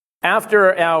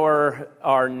After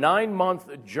our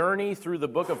 9-month journey through the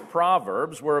book of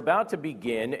Proverbs, we're about to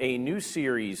begin a new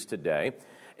series today.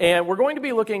 And we're going to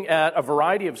be looking at a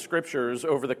variety of scriptures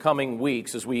over the coming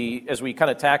weeks as we kind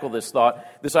of tackle this thought,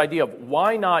 this idea of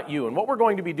why not you? And what we're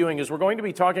going to be doing is we're going to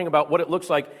be talking about what it looks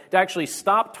like to actually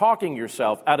stop talking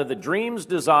yourself out of the dreams,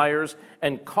 desires,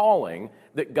 and calling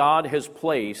that God has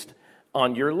placed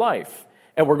on your life.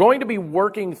 And we're going to be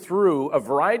working through a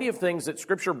variety of things that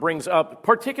Scripture brings up,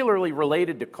 particularly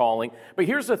related to calling. But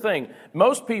here's the thing.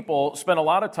 Most people spend a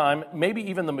lot of time, maybe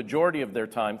even the majority of their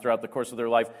time throughout the course of their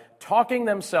life, talking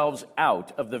themselves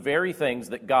out of the very things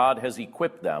that God has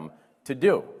equipped them to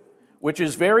do, which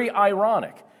is very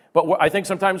ironic. But I think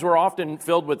sometimes we're often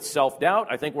filled with self-doubt.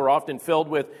 I think we're often filled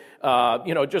with,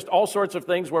 just all sorts of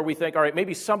things where we think, all right,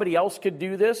 maybe somebody else could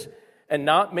do this and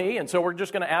not me. And so we're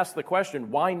just going to ask the question,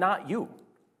 why not you?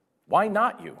 Why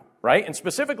not you, right? And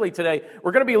specifically today,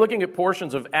 we're going to be looking at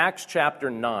portions of Acts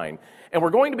chapter 9, and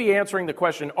we're going to be answering the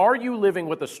question, are you living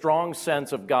with a strong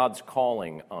sense of God's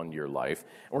calling on your life?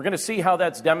 And we're going to see how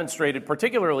that's demonstrated,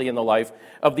 particularly in the life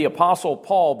of the Apostle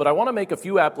Paul, but I want to make a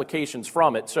few applications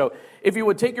from it. So if you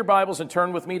would take your Bibles and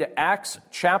turn with me to Acts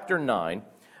chapter 9,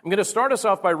 I'm going to start us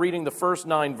off by reading the first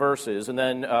 9 verses, and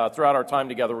then throughout our time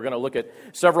together, we're going to look at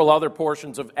several other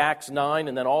portions of Acts 9,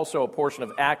 and then also a portion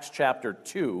of Acts chapter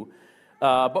 2.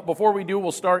 But before we do,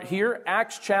 we'll start here.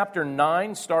 Acts chapter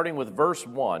 9, starting with verse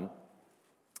 1,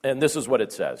 and this is what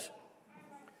it says.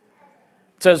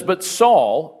 It says, "But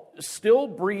Saul, still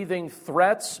breathing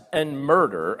threats and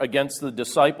murder against the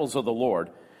disciples of the Lord,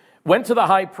 went to the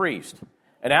high priest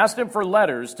and asked him for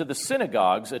letters to the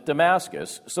synagogues at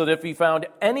Damascus, so that if he found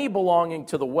any belonging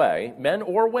to the way, men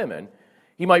or women,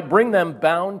 he might bring them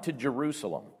bound to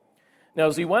Jerusalem. Now,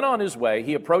 as he went on his way,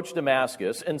 he approached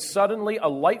Damascus, and suddenly a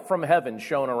light from heaven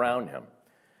shone around him.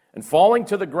 And falling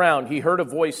to the ground, he heard a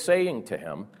voice saying to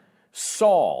him,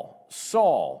 'Saul,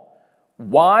 Saul,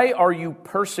 why are you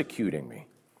persecuting me?'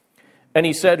 And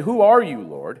he said, 'Who are you,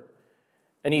 Lord?'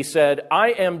 And he said, 'I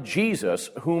am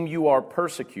Jesus, whom you are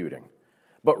persecuting.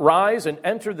 But rise and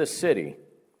enter the city,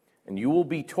 and you will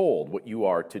be told what you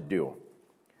are to do.'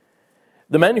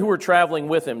 The men who were traveling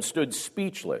with him stood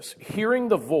speechless, hearing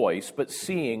the voice but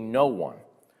seeing no one.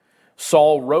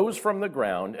 Saul rose from the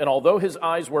ground, and although his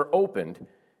eyes were opened,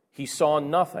 he saw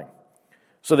nothing.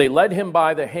 So they led him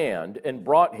by the hand and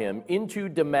brought him into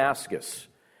Damascus.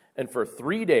 And for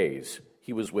 3 days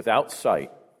he was without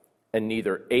sight, and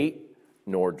neither ate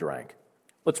nor drank."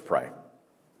 Let's pray.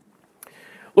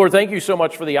 Lord, thank you so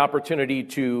much for the opportunity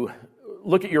to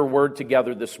look at your word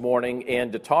together this morning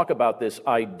and to talk about this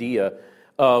idea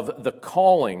of the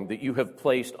calling that you have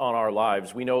placed on our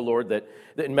lives. We know, Lord, that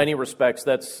in many respects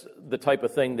that's the type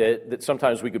of thing that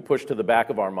sometimes we could push to the back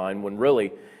of our mind when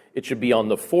really it should be on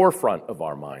the forefront of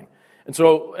our mind. And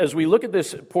so as we look at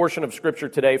this portion of Scripture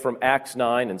today from Acts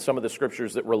 9 and some of the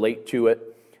Scriptures that relate to it,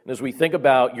 and as we think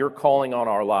about your calling on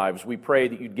our lives, we pray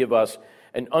that you'd give us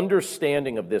an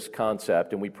understanding of this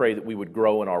concept, and we pray that we would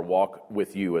grow in our walk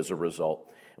with you as a result.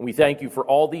 And we thank you for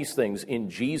all these things in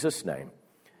Jesus' name.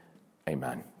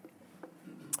 Amen.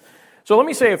 So let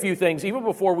me say a few things even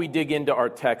before we dig into our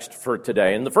text for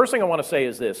today. And the first thing I want to say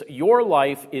is this: your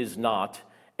life is not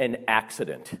an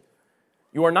accident.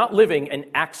 You are not living an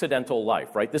accidental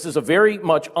life, right? This is a very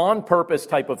much on-purpose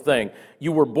type of thing.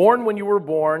 You were born when you were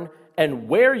born, and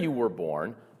where you were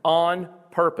born on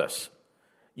purpose.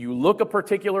 You look a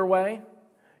particular way,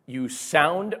 you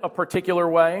sound a particular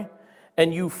way,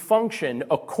 and you function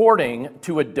according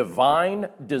to a divine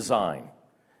design.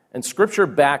 And Scripture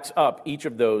backs up each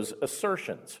of those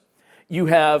assertions. You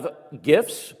have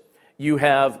gifts, you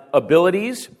have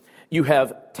abilities, you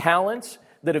have talents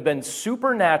that have been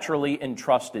supernaturally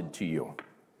entrusted to you.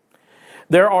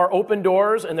 There are open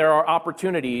doors and there are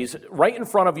opportunities right in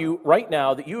front of you right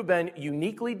now that you have been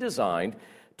uniquely designed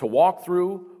to walk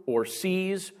through or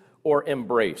seize or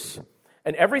embrace.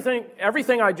 And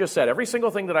everything I just said, every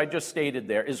single thing that I just stated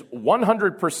there is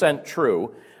 100%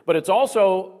 true, but it's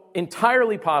also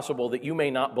entirely possible that you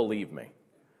may not believe me.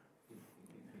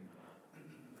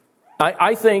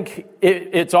 I think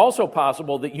it's also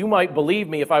possible that you might believe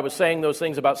me if I was saying those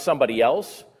things about somebody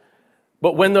else,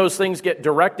 but when those things get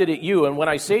directed at you, and when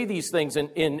I say these things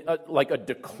in like a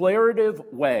declarative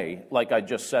way, like I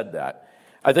just said that,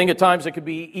 I think at times it could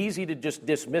be easy to just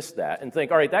dismiss that and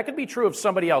think, all right, that could be true of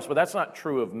somebody else, but that's not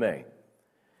true of me.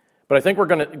 But I think we're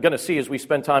going to see as we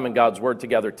spend time in God's Word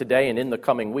together today and in the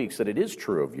coming weeks that it is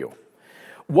true of you.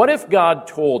 What if God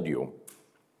told you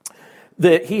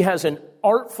that He has an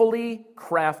artfully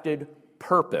crafted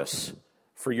purpose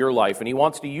for your life, and he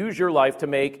wants to use your life to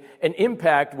make an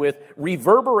impact with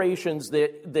reverberations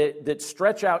that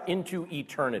stretch out into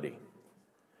eternity.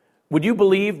 Would you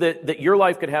believe that your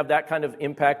life could have that kind of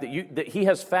impact, that he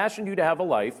has fashioned you to have a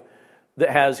life that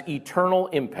has eternal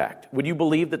impact? Would you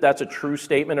believe that that's a true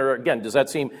statement? Or again, does that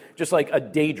seem just like a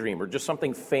daydream or just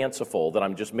something fanciful that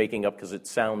I'm just making up because it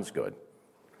sounds good?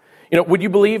 Would you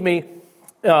believe me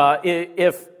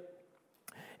if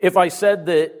I said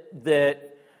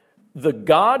that the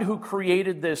God who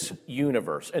created this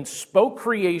universe and spoke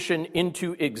creation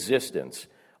into existence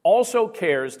also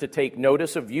cares to take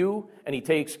notice of you, and he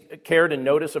takes care to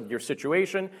notice of your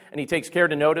situation, and he takes care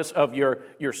to notice of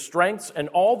your strengths and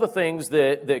all the things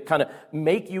that kind of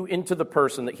make you into the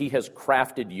person that he has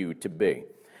crafted you to be.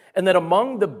 And that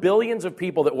among the billions of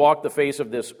people that walk the face of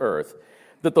this earth,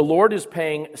 that the Lord is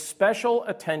paying special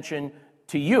attention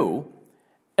to you,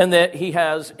 and that he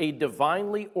has a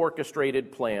divinely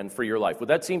orchestrated plan for your life. Would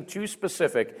that seem too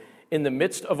specific in the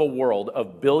midst of a world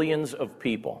of billions of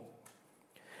people?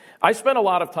 I spent a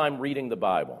lot of time reading the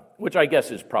Bible, which I guess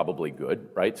is probably good,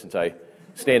 right? Since I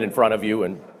stand in front of you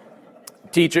and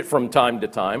teach it from time to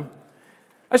time.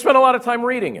 I spent a lot of time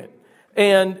reading it.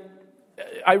 And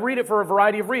I read it for a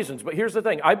variety of reasons. But here's the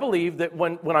thing. I believe that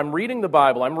when I'm reading the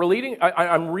Bible, I'm reading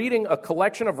a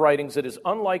collection of writings that is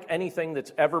unlike anything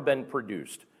that's ever been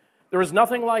produced. There is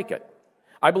nothing like it.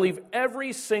 I believe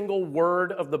every single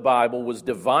word of the Bible was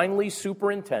divinely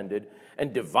superintended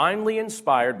and divinely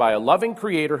inspired by a loving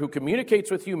creator who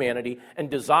communicates with humanity and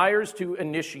desires to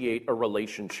initiate a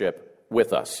relationship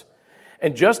with us.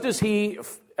 And just as he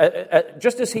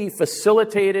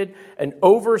facilitated and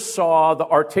oversaw the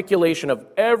articulation of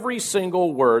every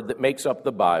single word that makes up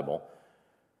the Bible,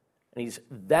 and he's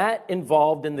that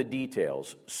involved in the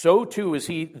details, so too is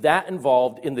he that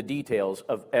involved in the details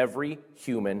of every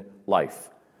human life.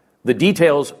 The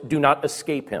details do not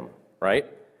escape him, right?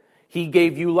 He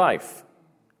gave you life.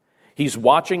 He's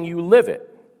watching you live it.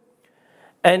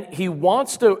 And he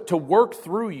wants to work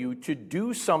through you to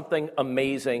do something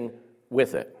amazing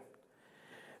with it.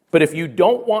 But if you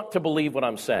don't want to believe what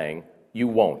I'm saying, you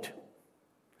won't.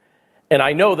 And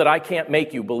I know that I can't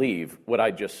make you believe what I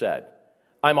just said.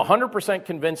 I'm 100%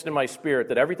 convinced in my spirit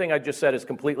that everything I just said is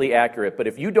completely accurate, but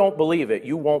if you don't believe it,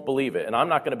 you won't believe it, and I'm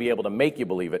not going to be able to make you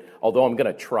believe it, although I'm going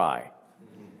to try.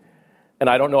 And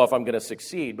I don't know if I'm going to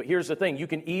succeed, but here's the thing. You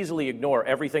can easily ignore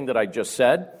everything that I just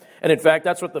said, and in fact,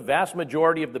 that's what the vast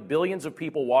majority of the billions of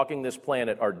people walking this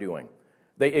planet are doing.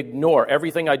 They ignore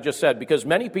everything I just said because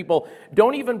many people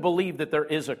don't even believe that there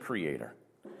is a creator.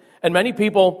 And many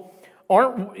people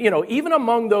aren't, even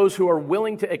among those who are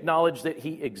willing to acknowledge that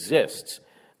he exists,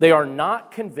 they are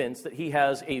not convinced that he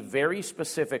has a very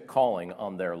specific calling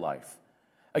on their life.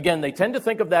 Again, they tend to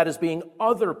think of that as being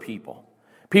other people.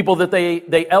 People that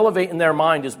they elevate in their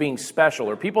mind as being special,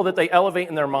 or people that they elevate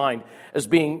in their mind as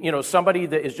being, somebody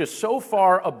that is just so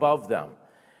far above them.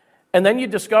 And then you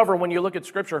discover when you look at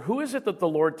Scripture, who is it that the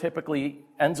Lord typically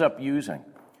ends up using?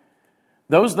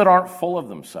 Those that aren't full of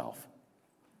themselves.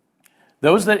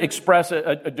 Those that express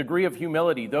a degree of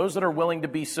humility. Those that are willing to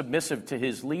be submissive to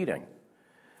his leading.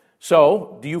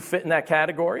 So, do you fit in that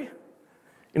category?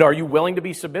 Are you willing to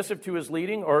be submissive to his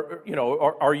leading? Or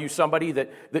are you somebody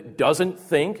that doesn't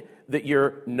think that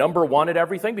you're number one at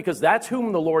everything? Because that's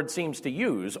whom the Lord seems to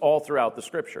use all throughout the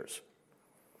Scriptures.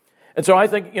 And so I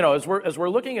think, as we're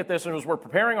looking at this and as we're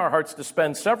preparing our hearts to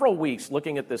spend several weeks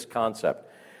looking at this concept,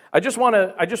 I just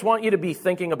want you to be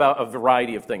thinking about a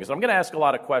variety of things. I'm going to ask a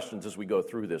lot of questions as we go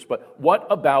through this, but what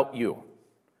about you?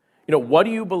 What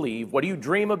do you believe? What do you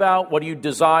dream about? What do you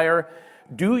desire?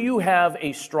 Do you have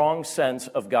a strong sense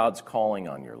of God's calling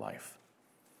on your life?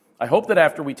 I hope that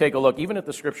after we take a look, even at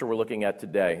the scripture we're looking at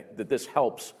today, that this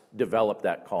helps develop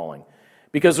that calling.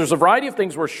 Because there's a variety of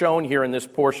things we're shown here in this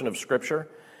portion of scripture,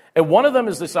 and one of them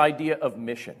is this idea of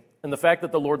mission, and the fact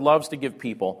that the Lord loves to give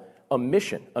people a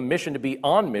mission to be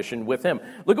on mission with him.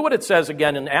 Look at what it says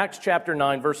again in Acts chapter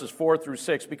 9, verses 4 through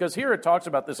 6, because here it talks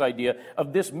about this idea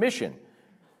of this mission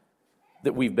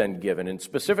that we've been given. And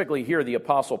specifically here, the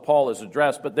Apostle Paul is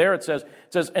addressed. But there it says,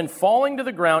 and falling to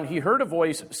the ground, he heard a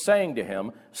voice saying to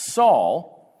him,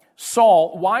 Saul,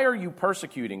 Saul, why are you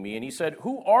persecuting me? And he said,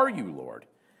 who are you, Lord?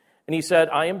 And he said,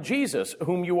 I am Jesus,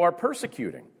 whom you are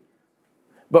persecuting.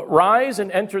 But rise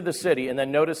and enter the city. And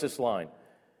then notice this line,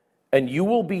 and you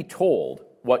will be told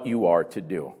what you are to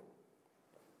do.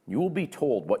 You will be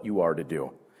told what you are to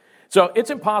do. So it's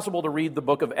impossible to read the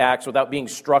book of Acts without being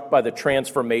struck by the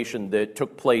transformation that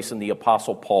took place in the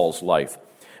Apostle Paul's life.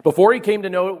 Before he came to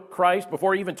know Christ,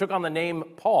 before he even took on the name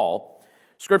Paul,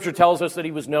 Scripture tells us that he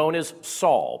was known as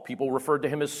Saul. People referred to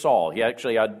him as Saul. He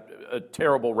actually had a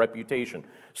terrible reputation.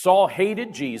 Saul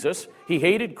hated Jesus, he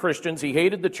hated Christians, he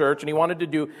hated the church, and he wanted to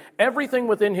do everything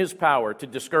within his power to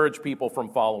discourage people from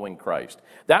following Christ.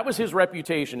 That was his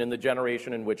reputation in the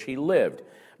generation in which he lived.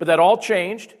 But that all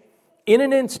changed in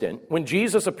an instant when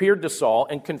Jesus appeared to Saul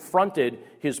and confronted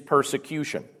his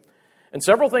persecution. And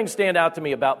several things stand out to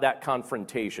me about that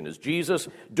confrontation as Jesus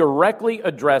directly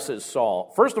addresses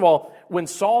Saul. First of all, when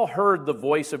Saul heard the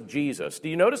voice of Jesus, do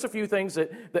you notice a few things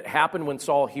that happen when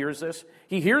Saul hears this?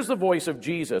 He hears the voice of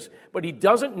Jesus, but he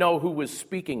doesn't know who was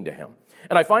speaking to him.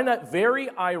 And I find that very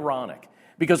ironic,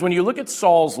 because when you look at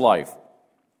Saul's life,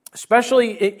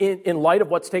 especially in light of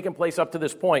what's taken place up to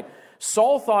this point,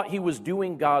 Saul thought he was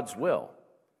doing God's will.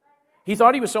 He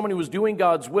thought he was someone who was doing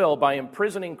God's will by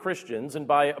imprisoning Christians and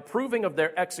by approving of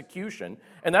their execution,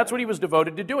 and that's what he was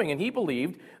devoted to doing. And he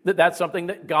believed that that's something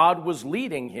that God was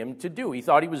leading him to do. He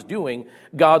thought he was doing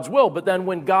God's will. But then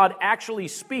when God actually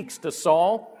speaks to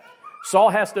Saul, Saul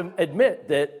has to admit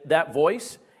that that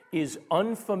voice is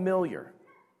unfamiliar.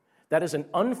 That is an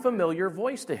unfamiliar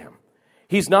voice to him.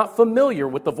 He's not familiar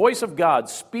with the voice of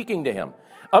God speaking to him.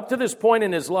 Up to this point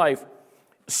in his life,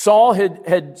 Saul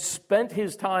had spent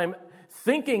his time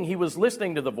thinking he was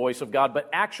listening to the voice of God, but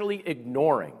actually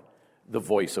ignoring the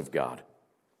voice of God.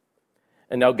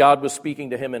 And now God was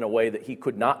speaking to him in a way that he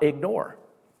could not ignore.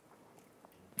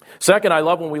 Second, I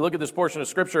love when we look at this portion of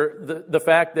Scripture, the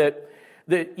fact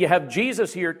that you have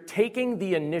Jesus here taking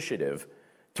the initiative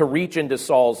to reach into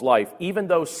Saul's life, even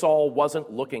though Saul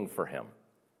wasn't looking for him.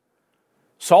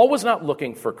 Saul was not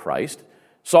looking for Christ.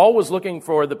 Saul was looking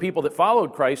for the people that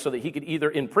followed Christ so that he could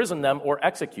either imprison them or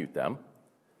execute them.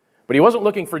 But he wasn't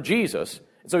looking for Jesus.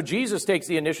 And so Jesus takes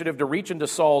the initiative to reach into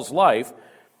Saul's life.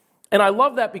 And I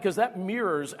love that because that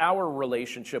mirrors our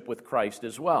relationship with Christ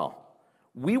as well.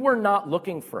 We were not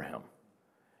looking for him.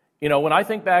 You know, when I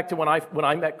think back to when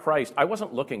I met Christ, I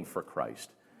wasn't looking for Christ.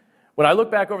 When I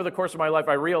look back over the course of my life,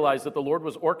 I realized that the Lord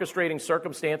was orchestrating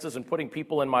circumstances and putting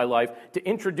people in my life to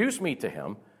introduce me to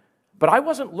him, but I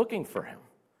wasn't looking for him.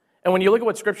 And when you look at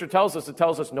what Scripture tells us, it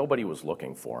tells us nobody was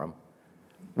looking for him.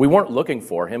 We weren't looking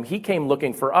for him. He came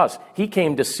looking for us. He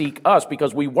came to seek us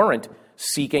because we weren't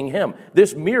seeking him.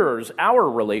 This mirrors our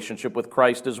relationship with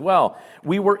Christ as well.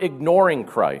 We were ignoring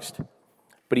Christ,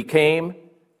 but he came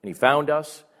and he found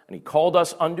us and he called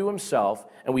us unto himself,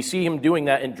 and we see him doing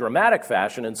that in dramatic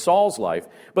fashion in Saul's life.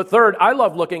 But third, I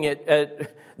love looking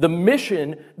at the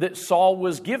mission that Saul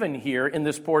was given here in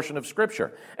this portion of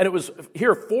Scripture. And it was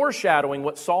here foreshadowing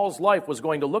what Saul's life was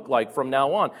going to look like from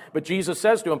now on. But Jesus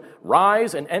says to him,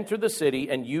 "Rise and enter the city,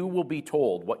 and you will be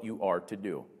told what you are to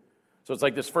do." So it's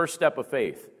like this first step of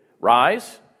faith.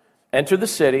 Rise, enter the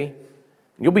city, and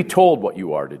you'll be told what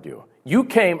you are to do. You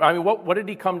came, what did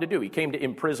he come to do? He came to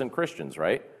imprison Christians,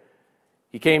 right?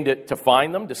 He came to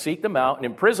find them, to seek them out, and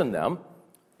imprison them,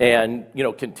 and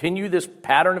continue this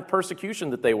pattern of persecution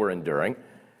that they were enduring.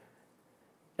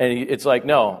 And it's like,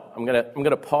 no, I'm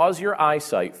gonna pause your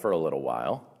eyesight for a little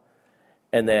while,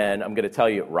 and then I'm going to tell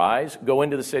you, rise, go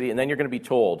into the city, and then you're going to be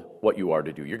told what you are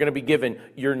to do. You're going to be given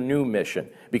your new mission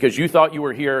because you thought you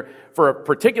were here for a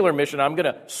particular mission. I'm going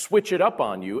to switch it up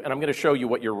on you, and I'm going to show you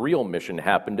what your real mission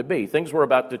happened to be. Things were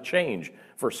about to change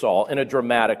for Saul in a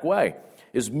dramatic way.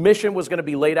 His mission was going to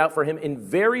be laid out for him in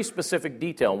very specific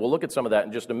detail, and we'll look at some of that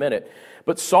in just a minute.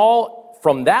 But Saul,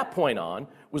 from that point on,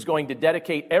 was going to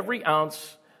dedicate every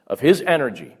ounce of his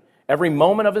energy, every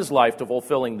moment of his life to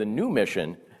fulfilling the new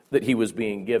mission that he was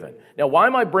being given. Now, why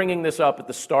am I bringing this up at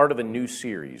the start of a new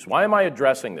series? Why am I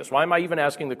addressing this? Why am I even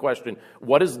asking the question,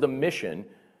 what is the mission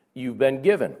you've been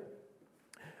given?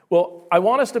 Well, I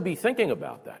want us to be thinking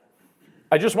about that.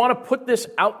 I just want to put this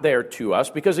out there to us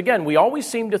because, again, we always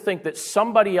seem to think that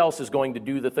somebody else is going to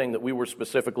do the thing that we were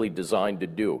specifically designed to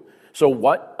do. So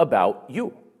what about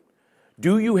you?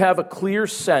 Do you have a clear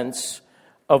sense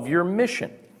of your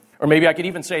mission? Or maybe I could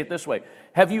even say it this way.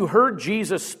 Have you heard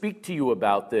Jesus speak to you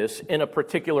about this in a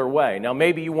particular way? Now,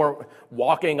 maybe you weren't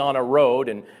walking on a road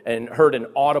and heard an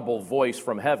audible voice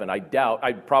from heaven.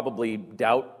 I'd probably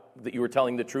doubt that you were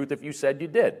telling the truth if you said you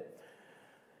did.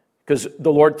 Because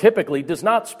the Lord typically does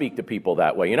not speak to people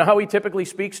that way. You know how he typically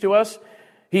speaks to us?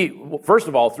 First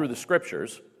of all, through the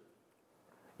Scriptures.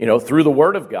 Through the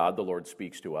Word of God, the Lord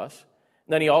speaks to us.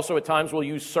 And then he also at times will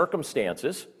use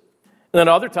circumstances. And then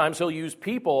other times he'll use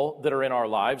people that are in our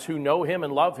lives who know him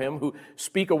and love him, who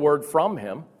speak a word from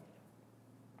him.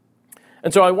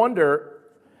 And so I wonder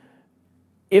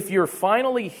if you're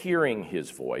finally hearing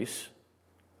his voice,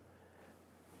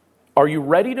 are you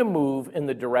ready to move in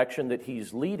the direction that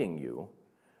he's leading you,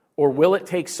 or will it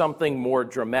take something more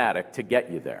dramatic to get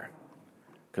you there?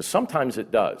 Because sometimes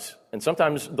it does. And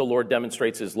sometimes the Lord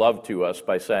demonstrates his love to us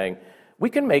by saying, we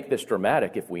can make this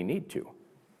dramatic if we need to.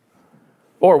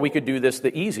 Or we could do this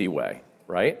the easy way,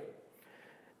 right?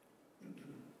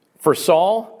 For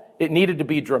Saul, it needed to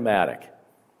be dramatic.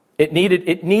 It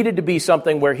needed to be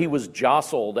something where he was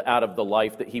jostled out of the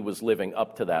life that he was living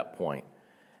up to that point.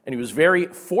 And he was very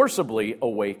forcibly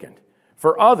awakened.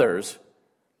 For others,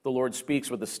 the Lord speaks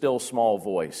with a still small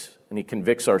voice, and he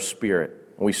convicts our spirit.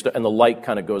 And the light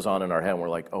kind of goes on in our head, and we're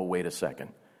like, oh, wait a second.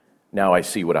 Now I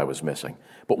see what I was missing.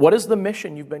 But what is the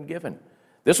mission you've been given?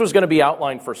 This was going to be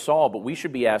outlined for Saul, but we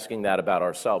should be asking that about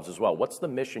ourselves as well. What's the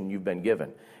mission you've been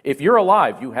given? If you're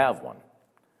alive, you have one.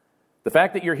 The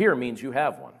fact that you're here means you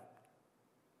have one.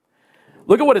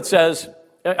 Look at what it says.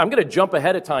 I'm going to jump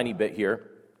ahead a tiny bit here.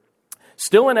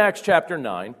 Still in Acts chapter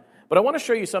 9, but I want to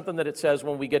show you something that it says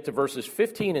when we get to verses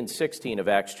 15 and 16 of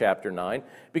Acts chapter 9,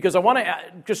 because I want to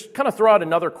just kind of throw out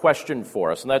another question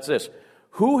for us, and that's this.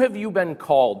 Who have you been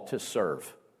called to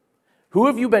serve? Who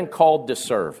have you been called to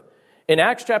serve? In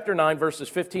Acts chapter 9, verses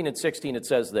 15 and 16, it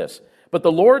says this, "But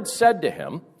the Lord said to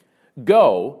him,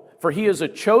 'Go, for he is a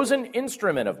chosen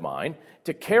instrument of mine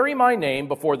to carry my name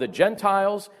before the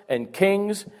Gentiles and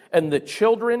kings and the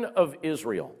children of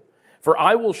Israel. For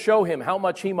I will show him how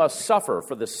much he must suffer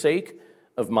for the sake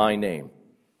of my name.'"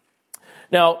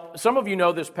 Now, some of you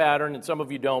know this pattern and some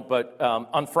of you don't, but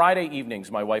on Friday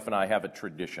evenings, my wife and I have a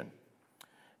tradition.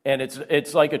 And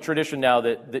it's like a tradition now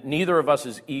that neither of us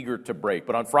is eager to break.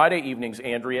 But on Friday evenings,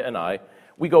 Andrea and I,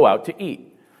 we go out to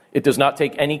eat. It does not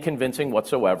take any convincing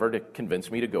whatsoever to convince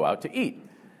me to go out to eat,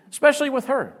 especially with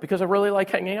her, because I really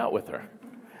like hanging out with her.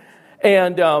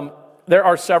 And there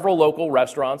are several local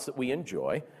restaurants that we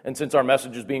enjoy. And since our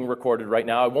message is being recorded right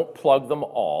now, I won't plug them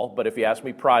all. But if you ask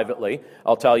me privately,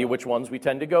 I'll tell you which ones we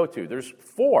tend to go to. There's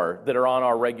 4 that are on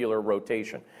our regular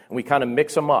rotation. And we kind of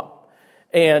mix them up.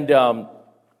 And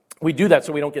we do that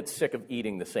so we don't get sick of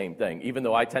eating the same thing, even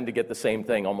though I tend to get the same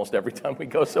thing almost every time we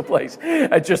go someplace.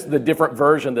 It's just the different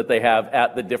version that they have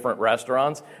at the different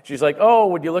restaurants. She's like, "Oh,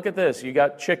 would you look at this? You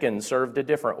got chicken served a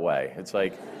different way." It's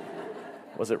like,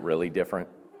 was it really different?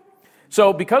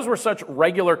 So because we're such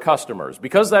regular customers,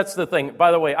 because that's the thing. By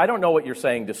the way, I don't know what you're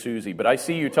saying to Susie, but I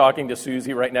see you talking to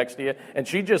Susie right next to you, and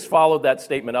she just followed that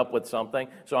statement up with something.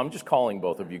 So I'm just calling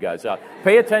both of you guys out.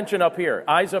 Pay attention up here.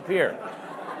 Eyes up here.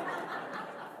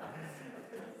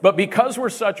 But because we're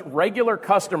such regular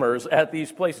customers at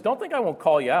these places, don't think I won't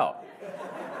call you out.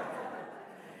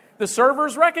 The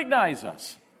servers recognize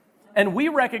us, and we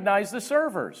recognize the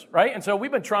servers, right? And so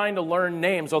we've been trying to learn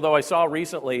names, although I saw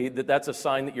recently that that's a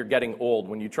sign that you're getting old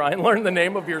when you try and learn the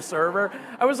name of your server.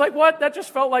 I was like, what? That just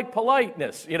felt like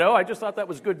politeness, you know? I just thought that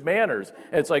was good manners.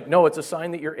 And it's like, no, it's a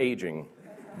sign that you're aging,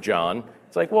 John.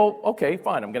 It's like, well, okay,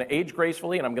 fine. I'm going to age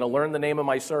gracefully, and I'm going to learn the name of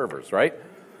my servers, right?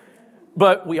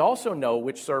 But we also know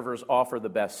which servers offer the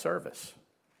best service.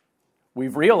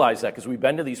 We've realized that because we've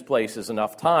been to these places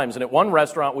enough times. And at one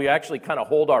restaurant, we actually kind of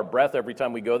hold our breath every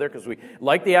time we go there because we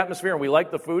like the atmosphere and we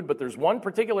like the food. But there's one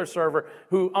particular server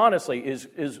who honestly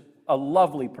is a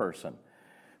lovely person.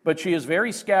 But she is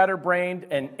very scatterbrained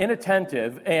and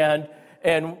inattentive. And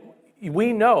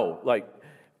we know, like,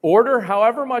 order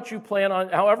however much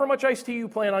iced tea you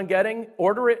plan on getting,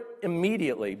 order it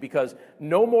immediately because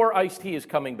no more iced tea is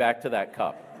coming back to that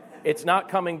cup. It's not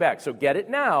coming back. So get it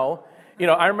now. You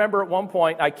know, I remember at one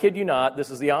point, I kid you not,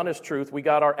 this is the honest truth, we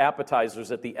got our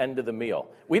appetizers at the end of the meal.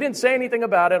 We didn't say anything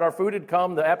about it. Our food had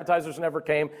come. The appetizers never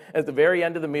came. At the very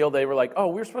end of the meal, they were like, "Oh,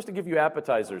 we were supposed to give you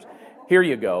appetizers. Here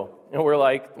you go." And we're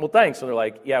like, "Well, thanks." And they're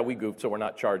like, "Yeah, we goofed, so we're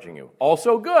not charging you."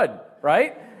 Also good,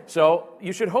 right? So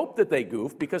you should hope that they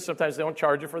goof because sometimes they don't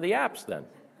charge you for the apps then.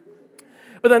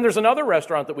 But then there's another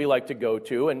restaurant that we like to go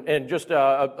to, and just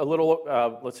a little,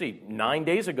 9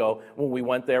 days ago when we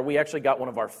went there, we actually got one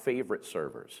of our favorite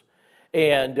servers.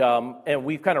 And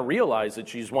we've kind of realized that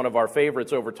she's one of our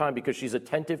favorites over time because she's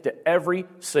attentive to every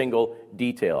single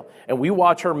detail. And we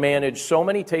watch her manage so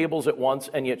many tables at once,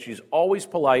 and yet she's always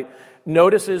polite.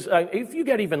 Notices, if you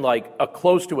get even like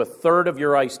close to a third of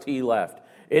your iced tea left,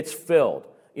 it's filled.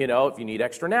 You know, if you need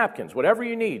extra napkins, whatever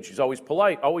you need, she's always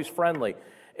polite, always friendly.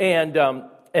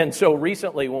 And so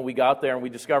recently when we got there and we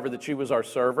discovered that she was our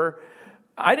server,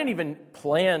 I didn't even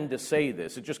plan to say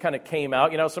this. It just kind of came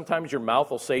out. You know, sometimes your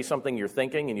mouth will say something you're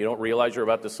thinking and you don't realize you're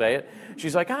about to say it.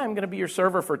 She's like, "I'm going to be your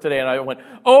server for today." And I went,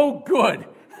 "Oh, good."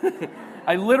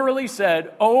 I literally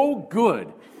said, "Oh,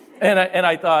 good." And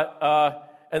I thought,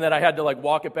 and then I had to like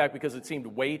walk it back because it seemed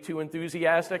way too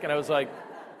enthusiastic. And I was like,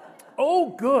 "Oh,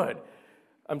 good.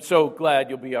 I'm so glad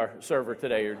you'll be our server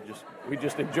today." We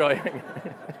just enjoy it.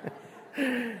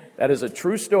 That is a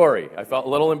true story. I felt a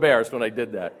little embarrassed when I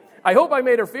did that. I hope I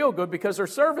made her feel good because her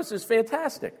service is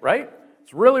fantastic, right?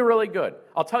 It's really, really good.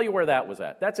 I'll tell you where that was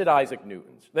at. That's at Isaac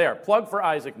Newton's. There, plug for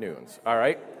Isaac Newton's, all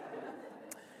right?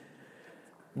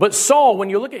 But Saul, when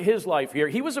you look at his life here,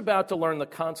 he was about to learn the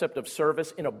concept of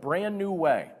service in a brand new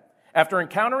way. After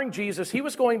encountering Jesus, he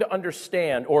was going to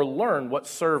understand or learn what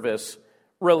service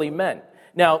really meant.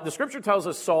 Now, the scripture tells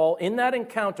us Saul, in that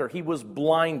encounter, he was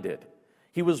blinded.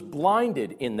 He was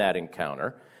blinded in that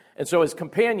encounter. And so his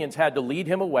companions had to lead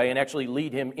him away and actually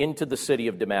lead him into the city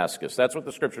of Damascus. That's what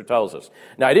the scripture tells us.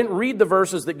 Now, I didn't read the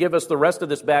verses that give us the rest of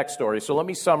this backstory, so let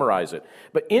me summarize it.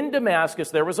 But in Damascus,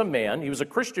 there was a man. He was a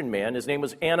Christian man. His name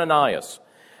was Ananias.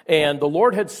 And the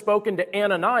Lord had spoken to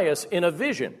Ananias in a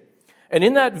vision. And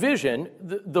in that vision,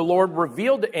 the Lord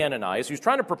revealed to Ananias, he was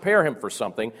trying to prepare him for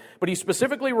something, but he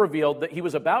specifically revealed that he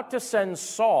was about to send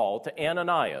Saul to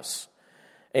Ananias.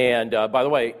 And by the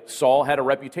way, Saul had a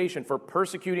reputation for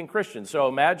persecuting Christians. So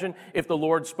imagine if the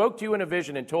Lord spoke to you in a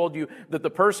vision and told you that the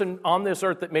person on this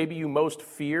earth that maybe you most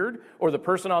feared, or the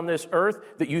person on this earth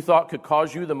that you thought could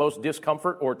cause you the most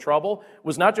discomfort or trouble,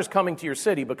 was not just coming to your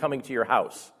city, but coming to your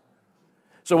house.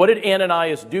 So what did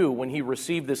Ananias do when he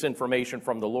received this information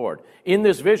from the Lord? In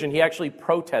this vision, he actually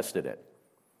protested it.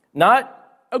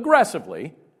 Not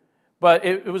aggressively, but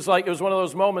it was one of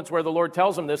those moments where the Lord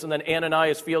tells him this, and then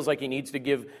Ananias feels like he needs to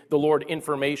give the Lord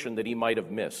information that he might have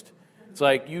missed. It's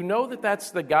like, you know that's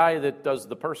the guy that does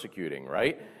the persecuting,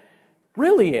 right?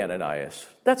 Really, Ananias?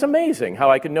 That's amazing how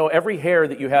I can know every hair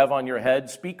that you have on your head,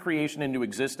 speak creation into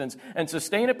existence, and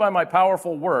sustain it by my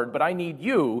powerful word, but I need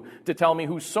you to tell me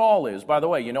who Saul is. By the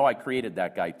way, you know I created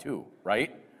that guy too,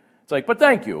 right? It's like, but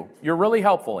thank you. You're really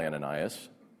helpful, Ananias,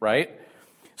 right?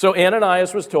 So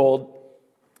Ananias was told,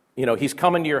 he's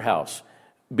coming to your house.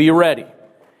 Be ready.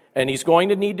 And he's going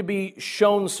to need to be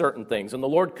shown certain things. And the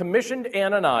Lord commissioned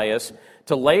Ananias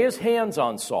to lay his hands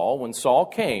on Saul when Saul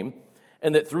came,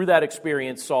 and that through that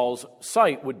experience, Saul's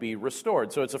sight would be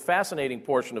restored. So it's a fascinating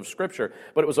portion of Scripture,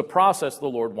 but it was a process the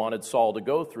Lord wanted Saul to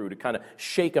go through to kind of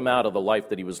shake him out of the life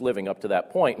that he was living up to that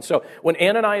point. And so when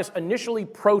Ananias initially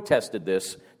protested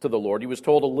this to the Lord, he was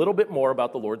told a little bit more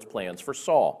about the Lord's plans for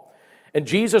Saul. And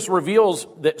Jesus reveals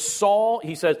that Saul,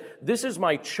 he says, this is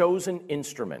my chosen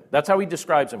instrument. That's how he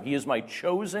describes him. He is my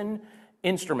chosen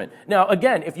instrument. Now,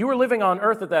 again, if you were living on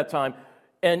earth at that time,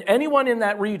 and anyone in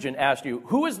that region asked you,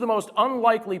 who is the most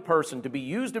unlikely person to be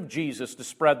used of Jesus to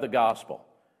spread the gospel?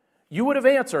 You would have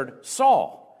answered,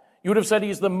 Saul. You would have said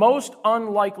he's the most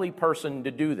unlikely person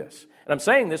to do this. And I'm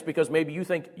saying this because maybe you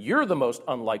think you're the most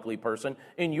unlikely person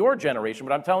in your generation,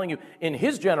 but I'm telling you, in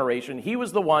his generation, he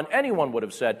was the one anyone would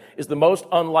have said is the most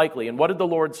unlikely. And what did the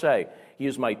Lord say? He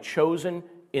is my chosen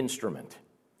instrument.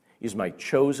 He's my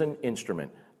chosen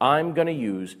instrument. I'm going to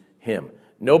use him.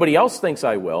 Nobody else thinks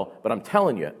I will, but I'm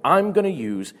telling you, I'm going to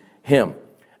use him.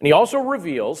 And he also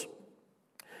reveals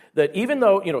that even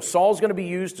though, Saul's going to be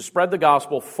used to spread the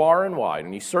gospel far and wide,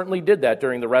 and he certainly did that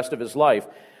during the rest of his life,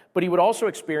 but he would also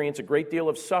experience a great deal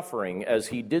of suffering as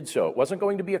he did so. It wasn't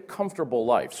going to be a comfortable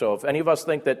life. So if any of us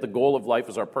think that the goal of life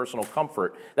is our personal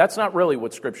comfort, that's not really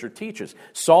what Scripture teaches.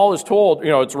 Saul is told,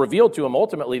 it's revealed to him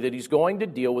ultimately that he's going to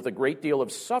deal with a great deal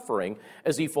of suffering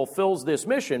as he fulfills this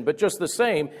mission, but just the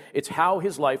same, it's how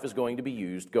his life is going to be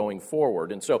used going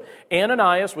forward. And so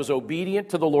Ananias was obedient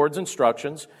to the Lord's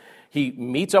instructions. He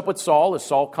meets up with Saul as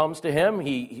Saul comes to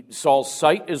him. Saul's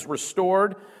sight is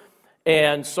restored.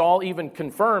 And Saul even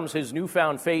confirms his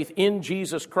newfound faith in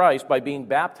Jesus Christ by being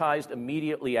baptized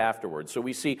immediately afterwards. So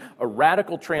we see a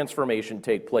radical transformation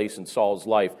take place in Saul's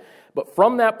life. But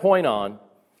from that point on,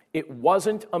 it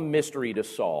wasn't a mystery to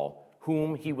Saul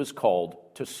whom he was called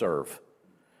to serve.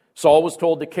 Saul was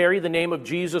told to carry the name of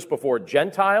Jesus before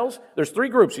Gentiles. There's 3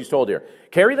 groups he's told here.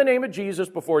 Carry the name of Jesus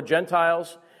before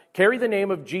Gentiles. Carry the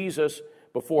name of Jesus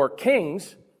before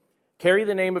kings. Carry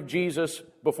the name of Jesus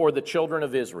before the children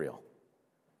of Israel.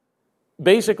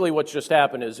 Basically, what's just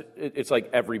happened is it's like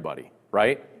everybody,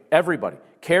 right? Everybody.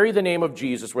 Carry the name of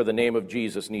Jesus where the name of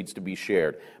Jesus needs to be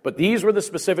shared. But these were the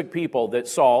specific people that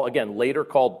Saul, again, later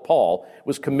called Paul,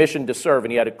 was commissioned to serve,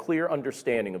 and he had a clear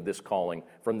understanding of this calling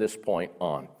from this point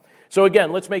on. So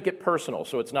again, let's make it personal,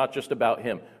 so it's not just about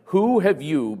him. Who have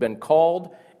you been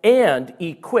called and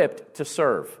equipped to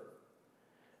serve?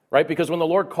 Right? Because when the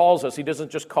Lord calls us, he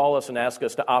doesn't just call us and ask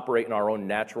us to operate in our own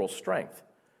natural strength.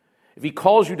 If he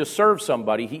calls you to serve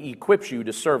somebody, he equips you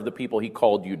to serve the people he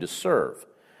called you to serve.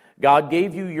 God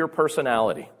gave you your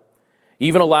personality. He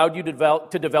even allowed you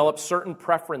to develop certain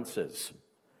preferences.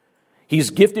 He's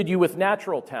gifted you with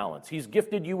natural talents. He's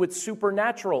gifted you with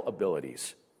supernatural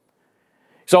abilities.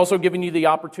 He's also given you the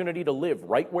opportunity to live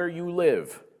right where you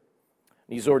live.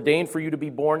 He's ordained for you to be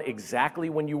born exactly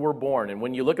when you were born. And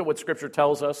when you look at what Scripture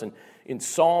tells us in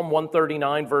Psalm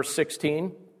 139, verse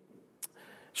 16,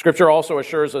 Scripture also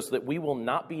assures us that we will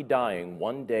not be dying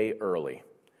one day early.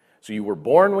 So you were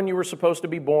born when you were supposed to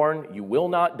be born. You will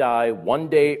not die one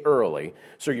day early.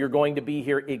 So you're going to be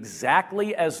here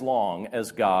exactly as long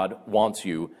as God wants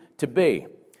you to be.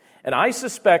 And I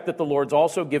suspect that the Lord's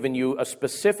also given you a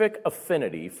specific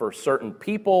affinity for certain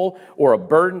people or a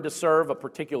burden to serve a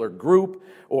particular group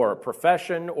or a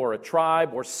profession or a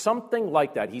tribe or something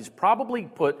like that. He's probably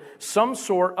put some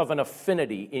sort of an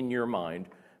affinity in your mind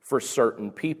for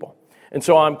certain people. And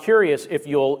so I'm curious if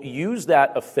you'll use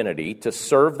that affinity to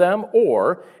serve them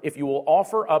or if you will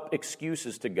offer up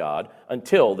excuses to God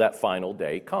until that final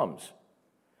day comes.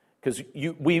 Because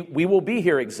we will be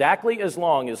here exactly as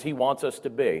long as He wants us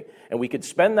to be. And we could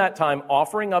spend that time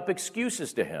offering up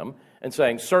excuses to Him and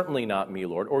saying, certainly not me,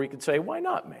 Lord. Or we could say, why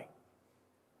not me?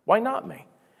 Why not me?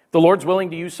 The Lord's willing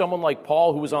to use someone like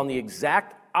Paul who was on the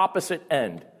exact opposite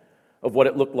end of what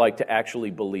it looked like to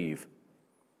actually believe.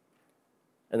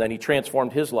 And then he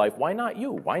transformed his life. Why not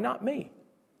you? Why not me?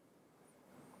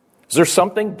 Is there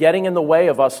something getting in the way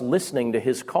of us listening to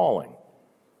His calling?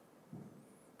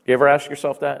 You ever ask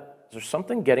yourself that? Is there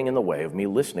something getting in the way of me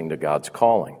listening to God's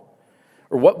calling?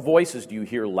 Or what voices do you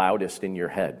hear loudest in your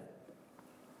head?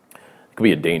 It could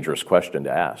be a dangerous question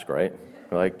to ask, right?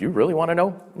 Like, do you really want to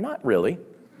know? Not really.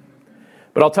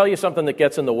 But I'll tell you something that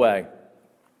gets in the way.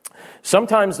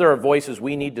 Sometimes there are voices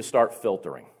we need to start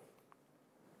filtering.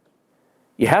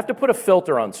 You have to put a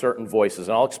filter on certain voices,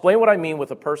 and I'll explain what I mean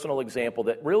with a personal example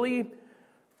that really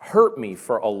hurt me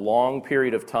for a long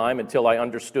period of time until I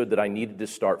understood that I needed to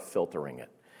start filtering it.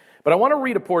 But I want to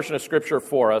read a portion of Scripture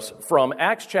for us from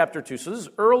Acts chapter 2. So this is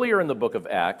earlier in the book of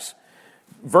Acts,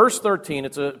 verse 13.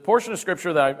 It's a portion of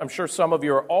Scripture that I'm sure some of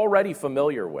you are already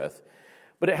familiar with.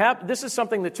 But this is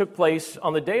something that took place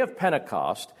on the day of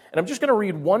Pentecost, and I'm just going to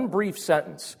read one brief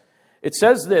sentence. It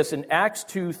says this in Acts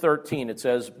 2:13. It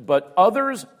says, "But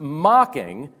others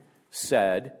mocking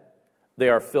said, they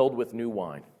are filled with new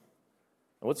wine."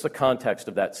 And what's the context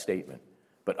of that statement?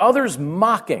 But others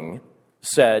mocking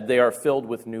said, they are filled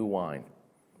with new wine.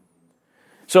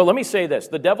 So let me say this.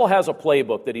 The devil has a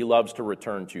playbook that he loves to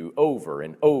return to over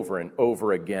and over and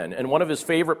over again. And one of his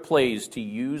favorite plays to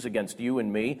use against you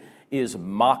and me is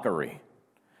mockery.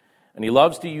 And he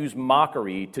loves to use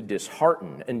mockery to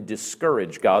dishearten and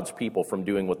discourage God's people from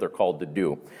doing what they're called to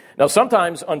do. Now,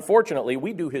 sometimes, unfortunately,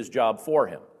 we do his job for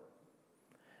him.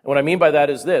 And what I mean by that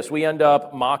is this. We end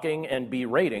up mocking and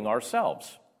berating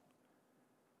ourselves.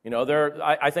 You know,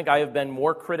 I think I have been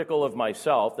more critical of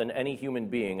myself than any human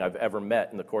being I've ever met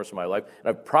in the course of my life. And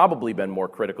I've probably been more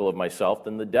critical of myself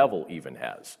than the devil even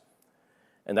has.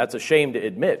 And that's a shame to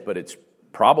admit, but it's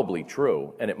probably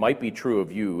true, and it might be true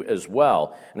of you as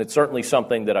well. And it's certainly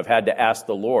something that I've had to ask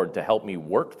the Lord to help me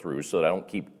work through so that I don't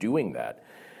keep doing that.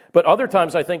 But other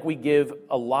times I think we give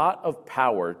a lot of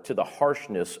power to the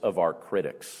harshness of our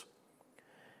critics.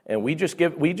 And we just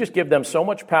give them so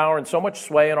much power and so much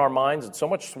sway in our minds and so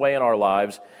much sway in our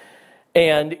lives.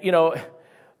 And, you know,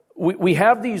 we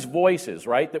have these voices,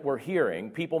 right, that we're hearing,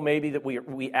 people maybe that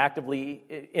we actively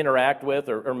interact with,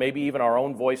 or maybe even our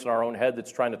own voice in our own head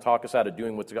that's trying to talk us out of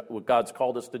doing what God's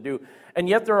called us to do. And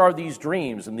yet there are these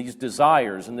dreams and these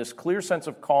desires and this clear sense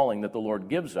of calling that the Lord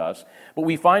gives us. But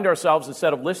we find ourselves,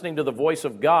 instead of listening to the voice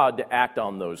of God to act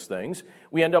on those things,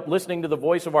 we end up listening to the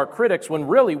voice of our critics when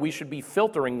really we should be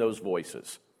filtering those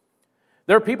voices.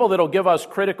 There are people that will give us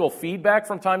critical feedback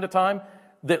from time to time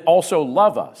that also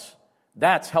love us.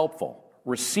 That's helpful.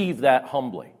 Receive that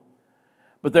humbly.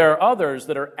 But there are others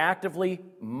that are actively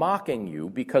mocking you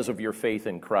because of your faith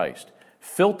in Christ.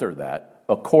 Filter that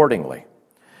accordingly.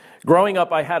 Growing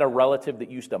up, I had a relative that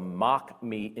used to mock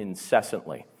me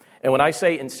incessantly. And when I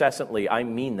say incessantly, I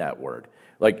mean that word.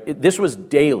 This was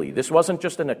daily. This wasn't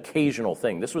just an occasional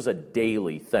thing. This was a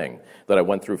daily thing that I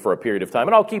went through for a period of time.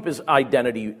 And I'll keep his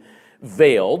identity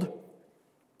veiled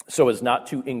so as not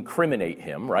to incriminate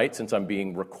him, right, since I'm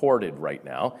being recorded right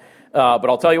now. But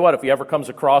I'll tell you what, if he ever comes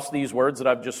across these words that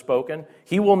I've just spoken,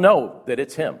 he will know that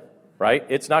it's him, right?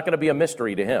 It's not going to be a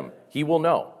mystery to him. He will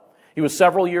know. He was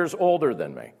several years older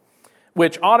than me,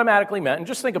 which automatically meant, and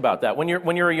just think about that, when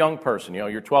you're a young person, you know,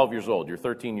 you're 12 years old, you're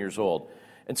 13 years old,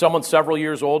 and someone's several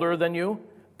years older than you,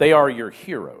 they are your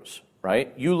heroes,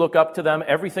 right? You look up to them.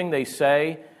 Everything they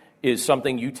say is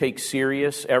something you take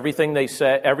serious. Everything they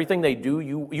say, everything they do,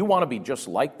 you want to be just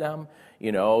like them.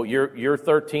 You know, you're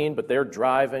 13, but they're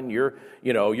driving. You're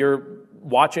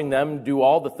watching them do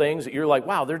all the things that you're like,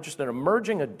 wow, they're just an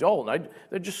emerging adult. And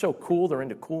they're just so cool. They're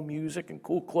into cool music and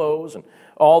cool clothes and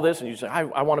all this. And you say,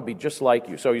 I want to be just like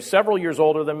you. So he's several years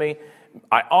older than me.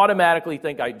 I automatically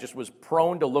think I just was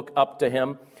prone to look up to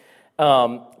him.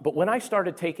 But when I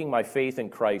started taking my faith in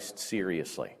Christ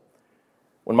seriously,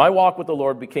 when my walk with the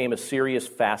Lord became a serious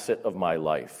facet of my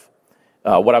life,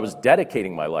 what I was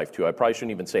dedicating my life to, I probably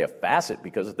shouldn't even say a facet,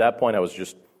 because at that point I was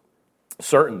just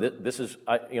certain that this is,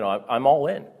 I'm all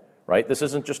in, right? This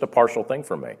isn't just a partial thing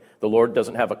for me. The Lord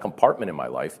doesn't have a compartment in my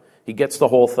life. He gets the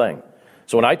whole thing.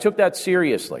 So when I took that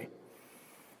seriously,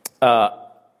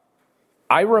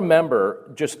 I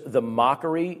remember just the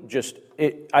mockery,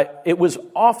 it was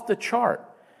off the chart.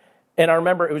 And I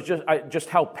remember it was just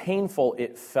how painful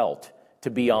it felt to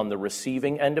be on the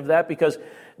receiving end of that, because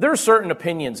there are certain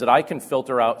opinions that I can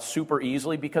filter out super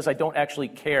easily because I don't actually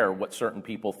care what certain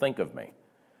people think of me.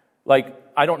 Like,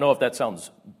 I don't know if that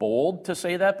sounds bold to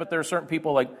say that, but there are certain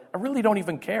people like, I really don't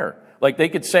even care. Like, they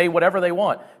could say whatever they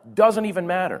want. Doesn't even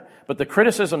matter. But the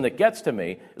criticism that gets to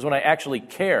me is when I actually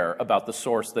care about the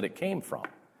source that it came from.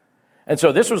 And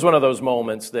so this was one of those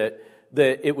moments that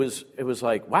it was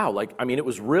like, wow, it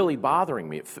was really bothering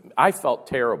me. I felt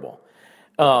terrible.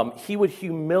 He would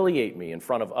humiliate me in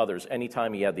front of others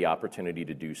anytime he had the opportunity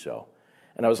to do so.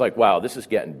 And I was like, wow, this is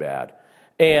getting bad.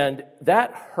 And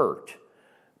that hurt.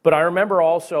 But I remember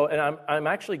also, and I'm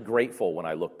actually grateful when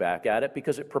I look back at it,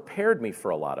 because it prepared me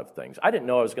for a lot of things. I didn't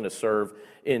know I was going to serve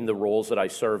in the roles that I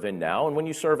serve in now. And when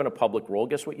you serve in a public role,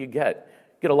 guess what you get?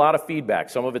 You get a lot of feedback.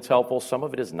 Some of it's helpful, some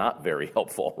of it is not very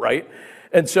helpful, right?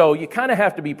 And so you kind of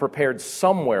have to be prepared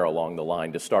somewhere along the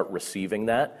line to start receiving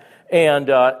that. And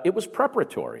it was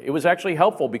preparatory. It was actually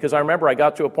helpful, because I remember I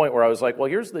got to a point where I was like, well,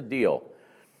 here's the deal.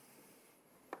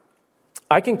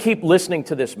 I can keep listening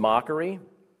to this mockery,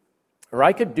 or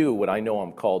I could do what I know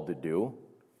I'm called to do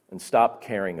and stop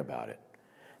caring about it.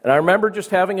 And I remember just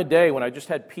having a day when I just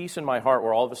had peace in my heart,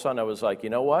 where all of a sudden I was like, you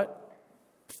know what?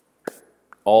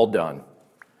 All done.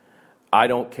 I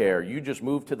don't care. You just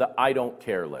moved to the I don't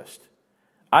care list.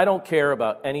 I don't care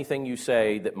about anything you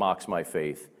say that mocks my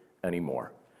faith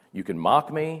anymore. You can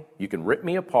mock me, you can rip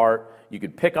me apart, you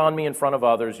could pick on me in front of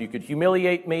others, you could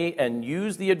humiliate me and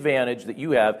use the advantage that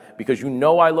you have because you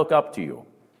know I look up to you.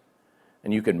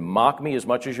 And you can mock me as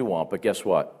much as you want, but guess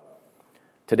what?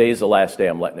 Today's the last day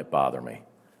I'm letting it bother me.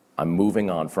 I'm moving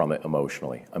on from it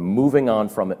emotionally. I'm moving on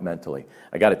from it mentally.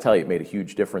 I got to tell you, it made a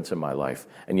huge difference in my life.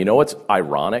 And you know what's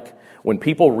ironic? When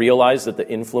people realize that the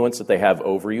influence that they have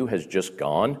over you has just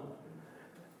gone,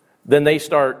 then they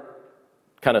start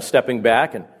kind of stepping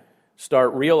back and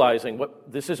start realizing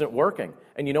this isn't working.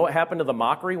 And you know what happened to the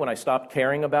mockery when I stopped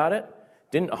caring about it?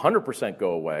 Didn't 100%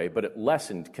 go away, but it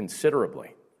lessened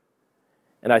considerably.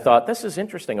 And I thought, this is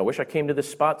interesting. I wish I came to this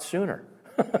spot sooner.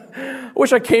 I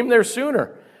wish I came there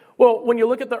sooner. Well, when you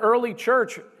look at the early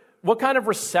church, what kind of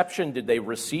reception did they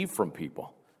receive from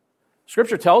people?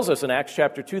 Scripture tells us in Acts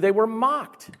chapter 2, they were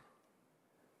mocked.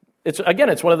 It's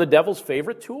one of the devil's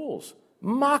favorite tools.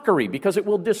 Mockery, because it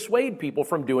will dissuade people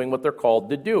from doing what they're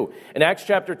called to do. In Acts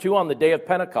chapter 2, on the day of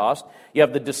Pentecost, you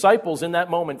have the disciples in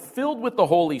that moment filled with the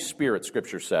Holy Spirit,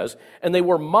 Scripture says, and they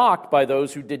were mocked by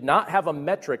those who did not have a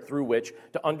metric through which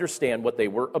to understand what they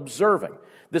were observing.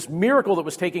 This miracle that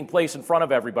was taking place in front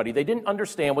of everybody, they didn't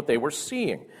understand what they were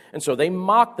seeing, and so they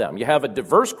mocked them. You have a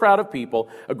diverse crowd of people,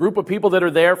 a group of people that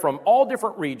are there from all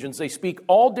different regions. They speak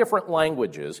all different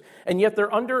languages, and yet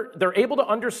they're able to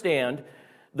understand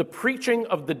the preaching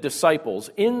of the disciples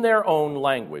in their own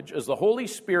language as the Holy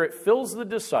Spirit fills the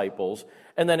disciples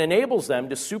and then enables them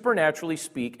to supernaturally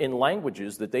speak in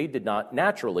languages that they did not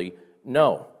naturally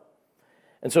know.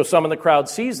 And so some in the crowd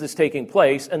sees this taking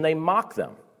place and they mock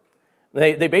them.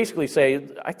 They basically say,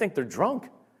 I think they're drunk.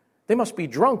 They must be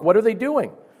drunk. What are they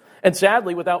doing? And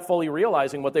sadly, without fully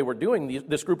realizing what they were doing,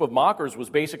 this group of mockers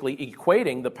was basically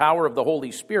equating the power of the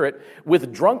Holy Spirit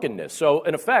with drunkenness. So,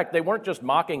 in effect, they weren't just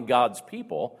mocking God's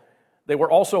people, they were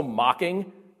also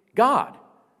mocking God.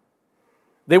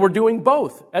 They were doing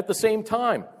both at the same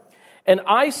time. And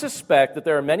I suspect that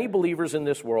there are many believers in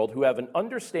this world who have an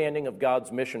understanding of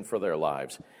God's mission for their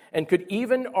lives and could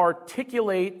even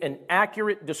articulate an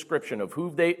accurate description of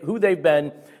who they've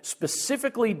been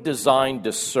specifically designed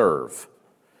to serve.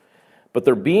 But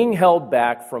they're being held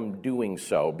back from doing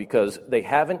so because they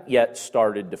haven't yet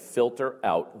started to filter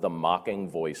out the mocking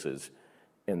voices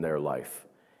in their life.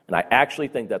 And I actually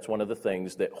think that's one of the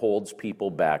things that holds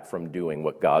people back from doing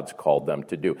what God's called them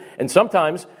to do. And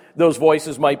sometimes those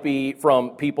voices might be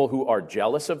from people who are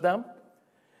jealous of them.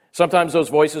 Sometimes those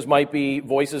voices might be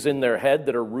voices in their head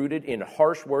that are rooted in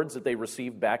harsh words that they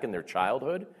received back in their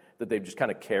childhood that they've just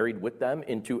kind of carried with them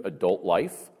into adult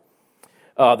life.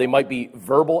 They might be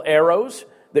verbal arrows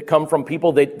that come from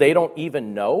people that they don't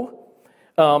even know.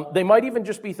 They might even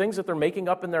just be things that they're making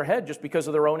up in their head just because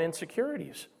of their own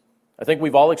insecurities. I think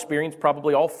we've all experienced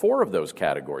probably all four of those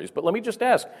categories. But let me just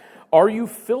ask, are you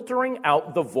filtering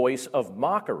out the voice of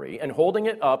mockery and holding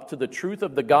it up to the truth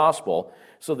of the gospel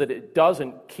so that it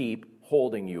doesn't keep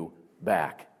holding you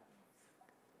back?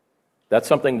 That's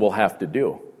something we'll have to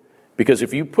do. Because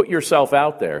if you put yourself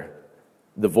out there,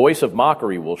 the voice of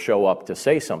mockery will show up to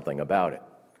say something about it.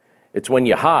 It's when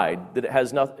you hide that it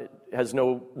has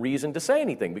no reason to say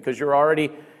anything because you're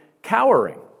already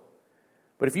cowering.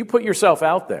 But if you put yourself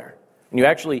out there and you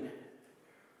actually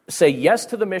say yes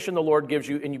to the mission the Lord gives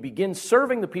you and you begin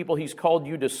serving the people He's called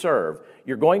you to serve,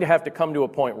 you're going to have to come to a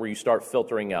point where you start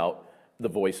filtering out the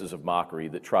voices of mockery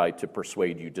that try to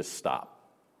persuade you to stop.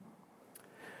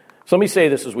 So let me say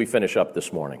this as we finish up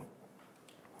this morning.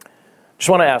 Just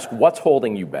want to ask, what's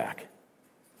holding you back?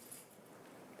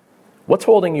 What's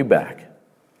holding you back?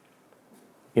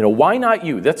 Why not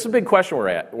you? That's the big question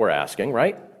we're asking,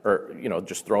 right? Or,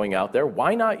 just throwing out there.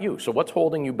 Why not you? So what's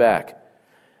holding you back?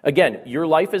 Again, your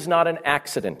life is not an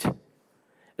accident.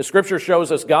 The Scripture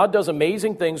shows us God does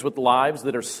amazing things with lives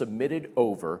that are submitted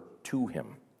over to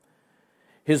Him.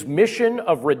 His mission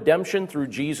of redemption through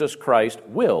Jesus Christ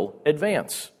will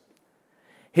advance.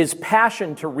 His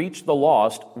passion to reach the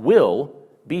lost will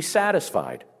be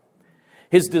satisfied.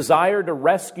 His desire to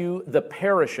rescue the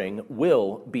perishing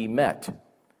will be met.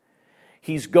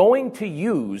 He's going to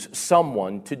use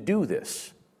someone to do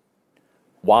this.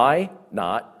 Why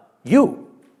not you?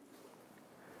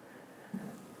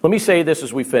 Let me say this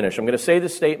as we finish. I'm going to say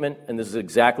this statement, and this is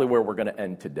exactly where we're going to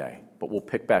end today, but we'll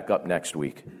pick back up next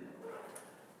week.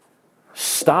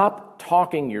 Stop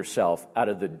talking yourself out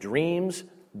of the dreams,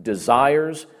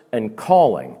 desires, and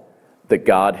calling that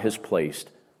God has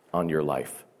placed on your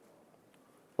life.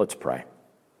 Let's pray.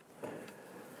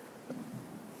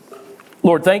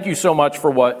 Lord, thank you so much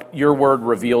for what your word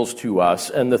reveals to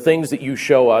us and the things that you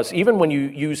show us, even when you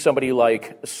use somebody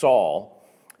like Saul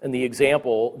and the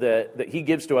example that he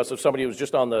gives to us of somebody who's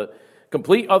just on the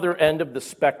complete other end of the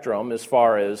spectrum as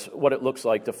far as what it looks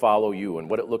like to follow you and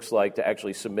what it looks like to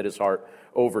actually submit his heart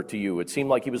over to you. It seemed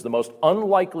like he was the most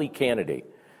unlikely candidate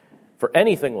for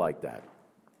anything like that.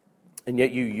 And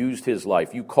yet you used his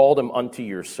life. You called him unto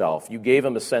yourself. You gave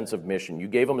him a sense of mission. You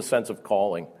gave him a sense of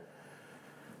calling.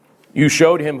 You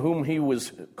showed him whom he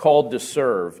was called to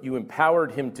serve. You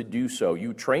empowered him to do so.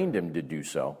 You trained him to do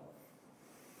so.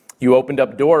 You opened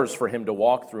up doors for him to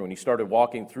walk through, and he started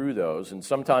walking through those. And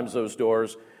sometimes those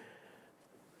doors,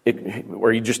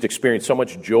 where he just experienced so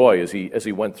much joy as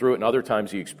he went through it, and other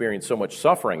times he experienced so much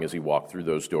suffering as he walked through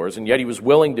those doors. And yet he was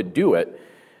willing to do it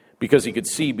because he could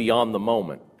see beyond the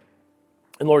moment.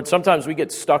 And Lord, sometimes we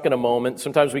get stuck in a moment.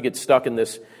 Sometimes we get stuck in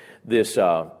this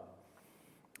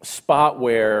spot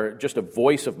where just a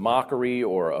voice of mockery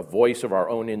or a voice of our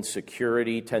own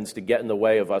insecurity tends to get in the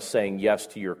way of us saying yes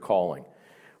to your calling.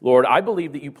 Lord, I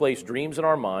believe that you place dreams in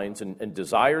our minds and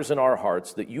desires in our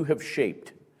hearts that you have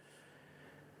shaped.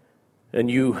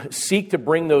 And you seek to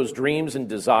bring those dreams and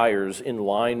desires in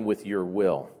line with your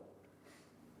will.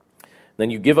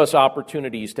 Then you give us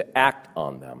opportunities to act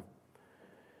on them.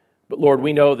 But Lord,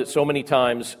 we know that so many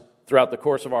times throughout the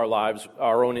course of our lives,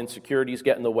 our own insecurities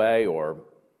get in the way, or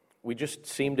we just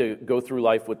seem to go through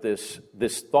life with this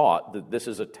thought that this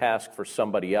is a task for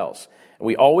somebody else. And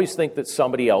we always think that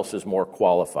somebody else is more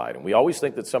qualified. And we always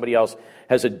think that somebody else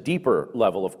has a deeper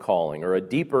level of calling or a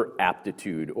deeper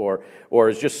aptitude or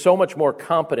is just so much more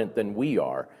competent than we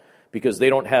are because they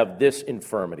don't have this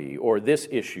infirmity or this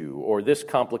issue or this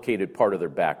complicated part of their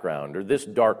background or this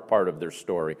dark part of their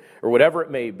story or whatever it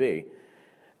may be.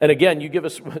 And again, you give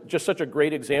us just such a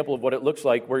great example of what it looks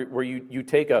like where you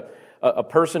take a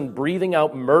person breathing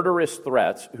out murderous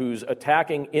threats who's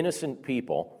attacking innocent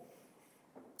people,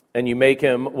 and you make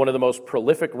him one of the most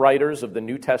prolific writers of the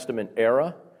New Testament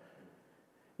era.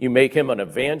 You make him an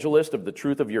evangelist of the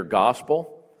truth of your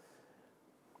gospel,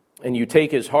 and you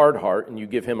take his hard heart and you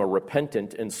give him a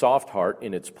repentant and soft heart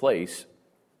in its place.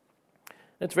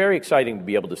 It's very exciting to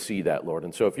be able to see that, Lord.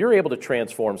 And so if you're able to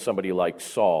transform somebody like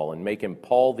Saul and make him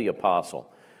Paul the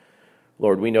Apostle,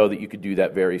 Lord, we know that you could do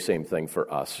that very same thing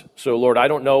for us. So, Lord, I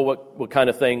don't know what kind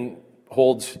of thing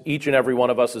holds each and every one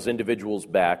of us as individuals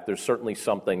back. There's certainly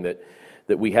something that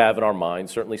we have in our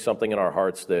minds, certainly something in our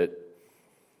hearts that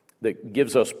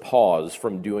gives us pause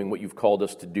from doing what you've called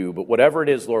us to do. But whatever it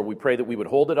is, Lord, we pray that we would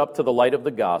hold it up to the light of the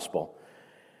gospel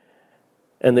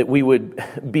and that we would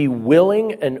be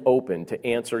willing and open to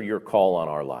answer your call on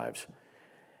our lives.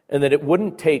 and that it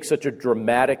wouldn't take such a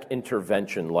dramatic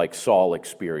intervention like Saul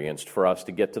experienced for us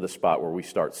to get to the spot where we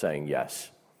start saying yes.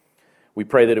 We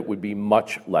pray that it would be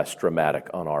much less dramatic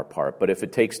on our part, but if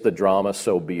it takes the drama,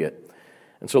 so be it.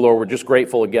 And so, Lord, we're just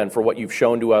grateful again for what you've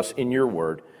shown to us in your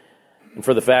word, and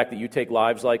for the fact that you take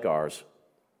lives like ours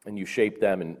and you shape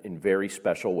them in very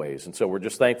special ways. And so we're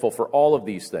just thankful for all of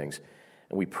these things,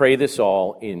 and we pray this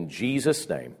all in Jesus'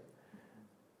 name.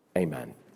 Amen.